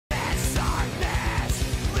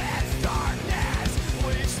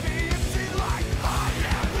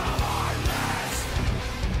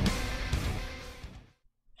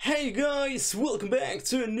Hey guys, welcome back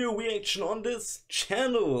to a new reaction on this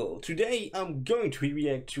channel. Today I'm going to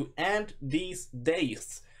react to And These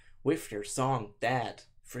Days with their song That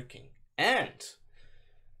Freaking And.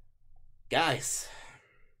 Guys,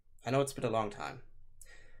 I know it's been a long time,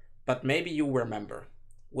 but maybe you remember.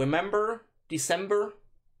 Remember December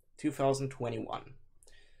 2021.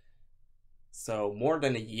 So more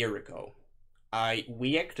than a year ago, I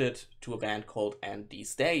reacted to a band called And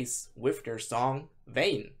These Days with their song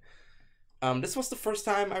Vain. This was the first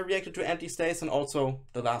time I reacted to And These Days and also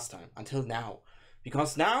the last time until now.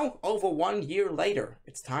 Because now, over 1 year later,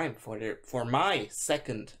 it's time for my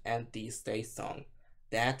second And These Days song,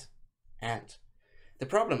 That And. The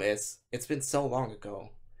problem is, it's been so long ago.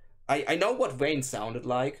 I know what Vain sounded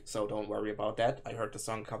like, so don't worry about that. I heard the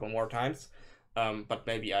song a couple more times, but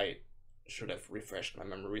maybe I should have refreshed my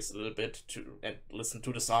memories a little bit and listened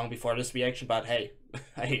to the song before this reaction, but hey,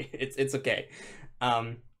 it's okay.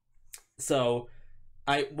 So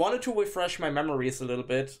I wanted to refresh my memories a little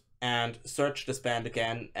bit and search this band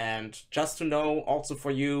again, and just to know, also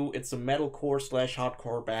for you, it's a metalcore /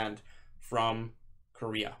 hardcore band from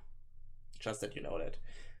Korea. Just that you know that.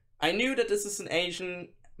 I knew that this is an Asian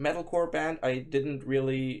metalcore band. I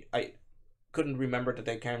couldn't remember that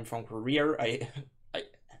they came from Korea. I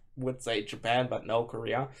would say Japan, but no,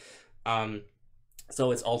 Korea.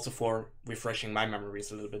 So it's also for refreshing my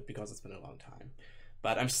memories a little bit because it's been a long time.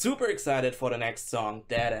 But I'm super excited for the next song,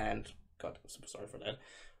 Dead End. God, I'm super sorry for that.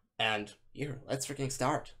 And here, let's freaking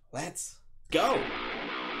start. Let's go!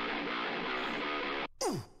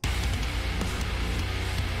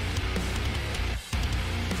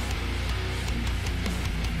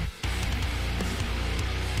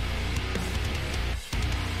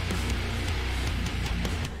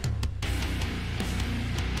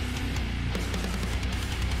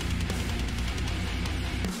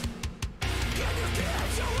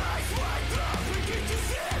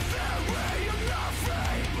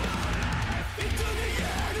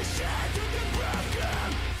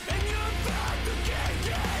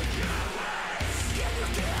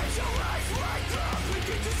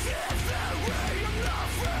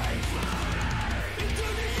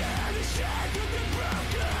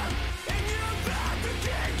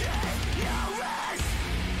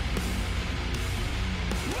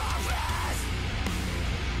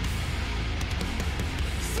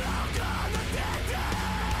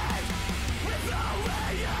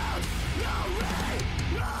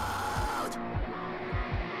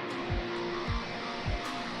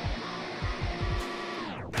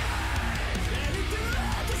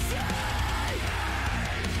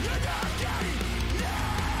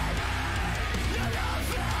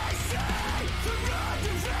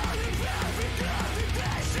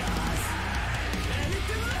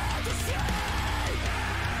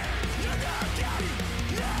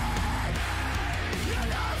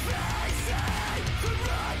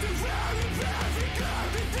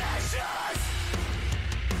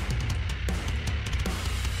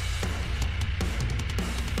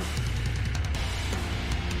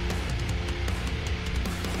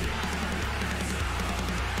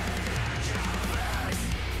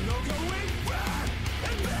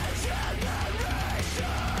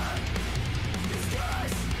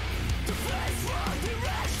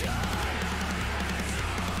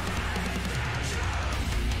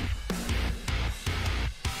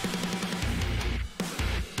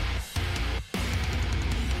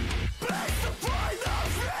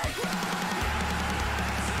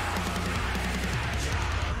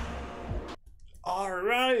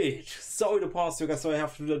 Alright, sorry to pause you guys, so I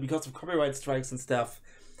have to do that because of copyright strikes and stuff.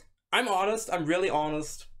 I'm honest, I'm really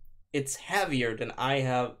honest. It's heavier than I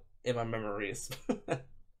have in my memories.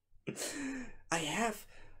 I have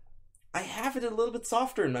it a little bit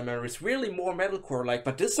softer in my memories, really more metalcore like,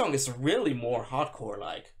 but this song is really more hardcore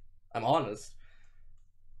like. I'm honest.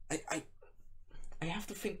 I have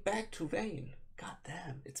to think back to Vain. God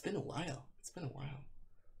damn, it's been a while. It's been a while.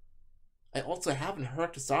 I also haven't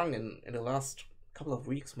heard the song in the last couple of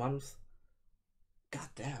weeks, months. God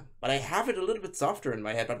damn. But I have it a little bit softer in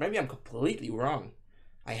my head, but maybe I'm completely wrong.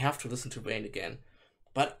 I have to listen to Vain again.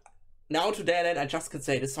 But now to that end, I just can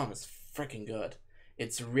say this song is freaking good.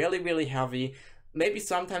 It's really, really heavy. Maybe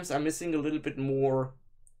sometimes I'm missing a little bit more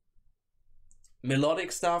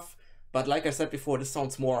melodic stuff, but like I said before, this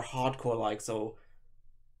sounds more hardcore-like, so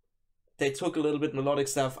they took a little bit melodic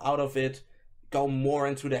stuff out of it, go more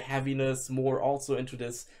into the heaviness, more also into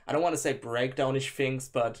this, I don't want to say breakdownish things,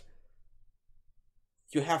 but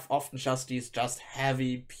you have often just these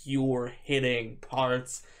heavy, pure hitting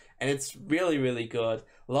parts, and it's really, really good.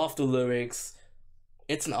 Love the lyrics.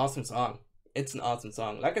 It's an awesome song. It's an awesome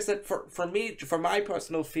song. Like I said, for me, for my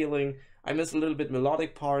personal feeling, I miss a little bit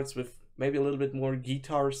melodic parts with maybe a little bit more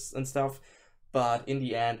guitars and stuff. But in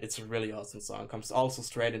the end, it's a really awesome song. Comes also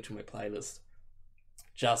straight into my playlist.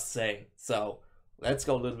 Just saying. So let's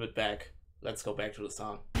go a little bit back. Let's go back to the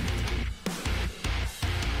song.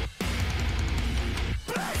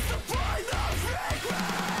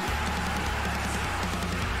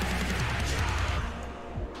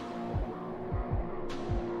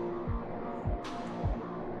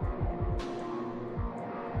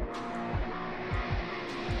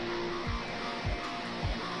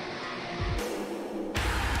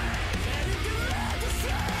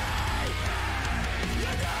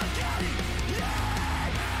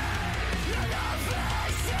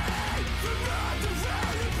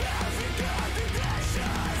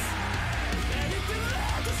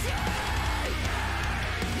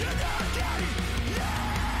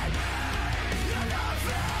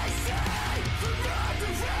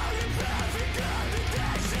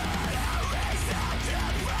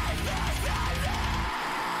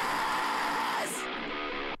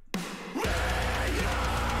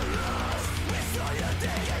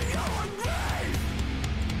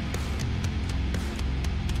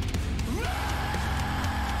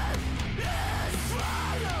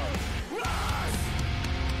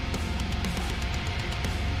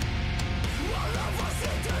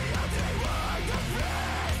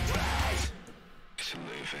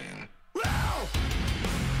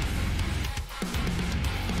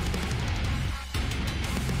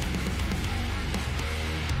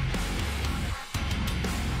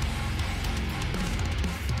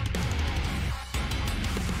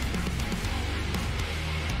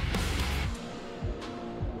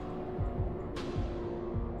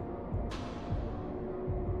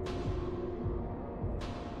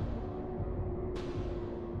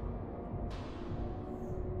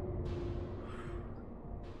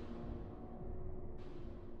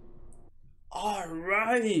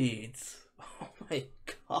 Alright! Oh my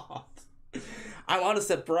god. I'm honest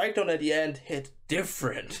that Breakdown at the end hit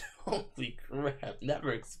different. Holy crap,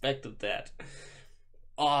 never expected that.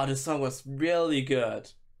 Oh, this song was really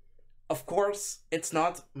good. Of course, it's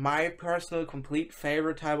not my personal complete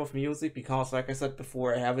favorite type of music because, like I said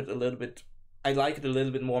before, I have it a little bit... I like it a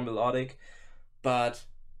little bit more melodic. But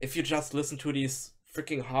if you just listen to these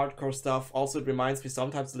freaking hardcore stuff, also it reminds me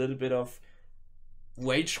sometimes a little bit of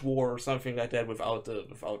Wage War or something like that without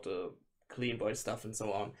the clean boy stuff and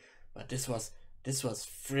so on. But this was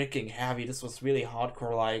freaking heavy. This was really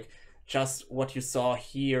hardcore, like just what you saw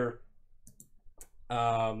here.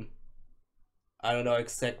 I don't know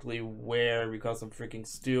exactly where because I'm freaking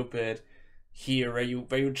stupid. Here where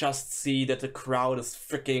you just see that the crowd is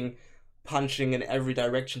freaking punching in every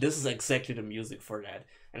direction. This is exactly the music for that.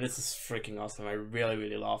 And this is freaking awesome. I really,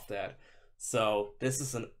 really love that. So this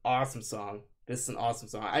is an awesome song. This is an awesome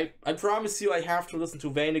song. I promise you I have to listen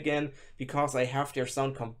to Vane again because I have their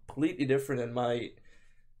sound completely different in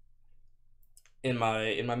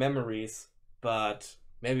my memories. But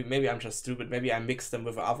maybe I'm just stupid. Maybe I mixed them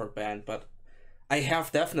with another band, but I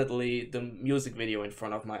have definitely the music video in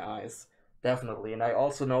front of my eyes. Definitely. And I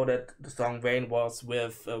also know that the song Vane was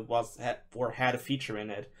with had a feature in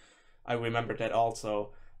it. I remembered that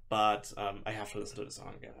also, but I have to listen to the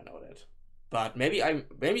song again. I know that. But maybe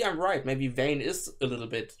I'm right. Maybe Vane is a little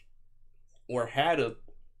bit, or had a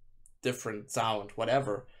different sound,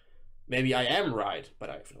 whatever. Maybe I am right, but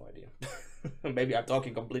I have no idea. Maybe I'm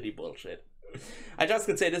talking completely bullshit. I just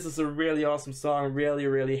can say this is a really awesome song, really,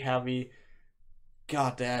 really heavy.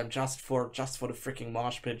 God damn, just for the freaking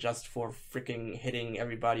mosh pit, just for freaking hitting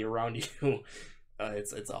everybody around you.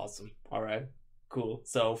 It's awesome. All right, cool.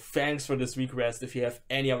 So thanks for this request. If you have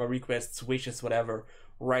any other requests, wishes, whatever,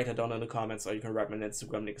 write it down in the comments, or you can write my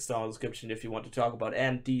Instagram link down in the description if you want to talk about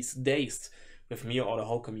And These Days with me or the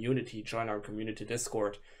whole community. Join our community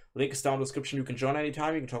Discord. Link is down in the description. You can join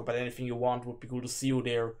anytime. You can talk about anything you want. Would be cool to see you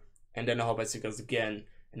there. And then I hope I see you guys again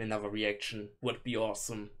in another reaction. Would be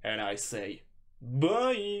awesome. And I say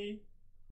bye.